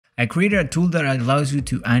I created a tool that allows you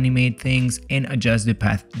to animate things and adjust the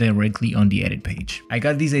path directly on the edit page. I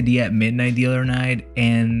got this idea at midnight the other night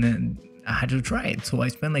and I had to try it. So I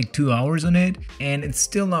spent like 2 hours on it and it's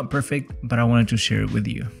still not perfect, but I wanted to share it with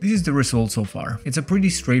you. This is the result so far. It's a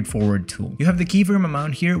pretty straightforward tool. You have the keyframe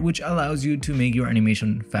amount here, which allows you to make your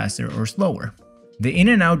animation faster or slower. The in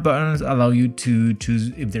and out buttons allow you to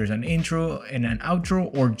choose if there's an intro and an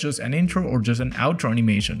outro, or just an intro or just an outro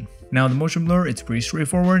animation. Now the motion blur, it's pretty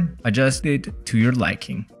straightforward. Adjust it to your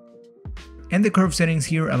liking. And the curve settings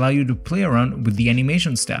here allow you to play around with the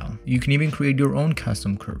animation style. You can even create your own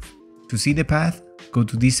custom curve. To see the path, go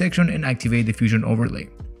to this section and activate the Fusion overlay.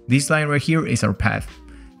 This line right here is our path.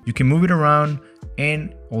 You can move it around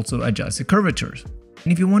and also adjust the curvatures.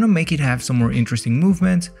 And if you want to make it have some more interesting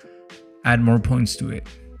movement, add more points to it.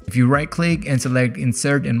 If you right click and select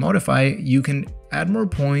insert and modify, you can add more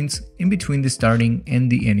points in between the starting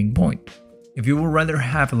and the ending point. If you would rather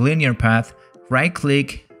have a linear path, right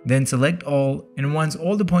click, then select all, and once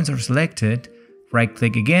all the points are selected, right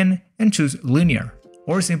click again and choose linear,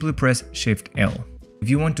 or simply press Shift L. If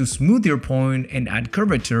you want to smooth your point and add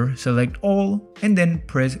curvature, select all and then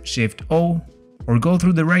press Shift O, or go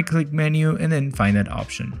through the right click menu and then find that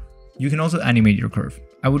option. You can also animate your curve.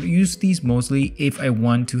 I would use these mostly if I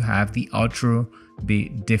want to have the outro be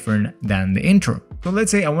different than the intro. So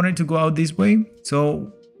let's say I wanted to go out this way.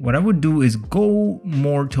 So what I would do is go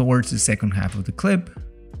more towards the second half of the clip,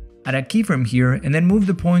 add a keyframe here, and then move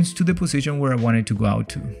the points to the position where I wanted to go out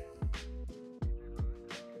to.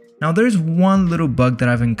 Now there's one little bug that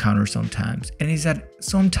I've encountered sometimes, and it's that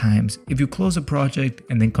sometimes if you close a project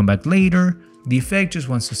and then come back later, the effect just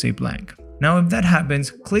wants to stay blank. Now if that happens,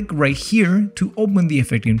 click right here to open the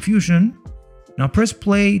effect in Fusion. Now press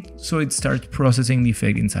play so it starts processing the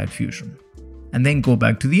effect inside Fusion. And then go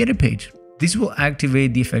back to the edit page. This will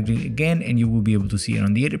activate the effect again and you will be able to see it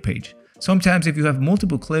on the edit page. Sometimes if you have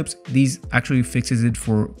multiple clips, this actually fixes it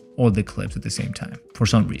for all the clips at the same time, for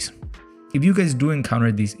some reason. If you guys do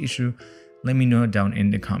encounter this issue, let me know down in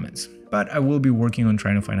the comments. But I will be working on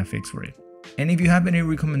trying to find a fix for it. And if you have any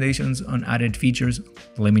recommendations on added features,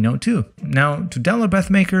 let me know too. Now to download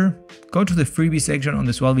PathMaker, go to the freebie section on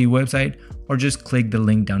the SUALVI website or just click the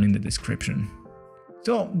link down in the description.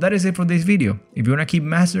 So that is it for this video. If you want to keep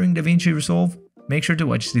mastering DaVinci Resolve, make sure to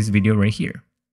watch this video right here.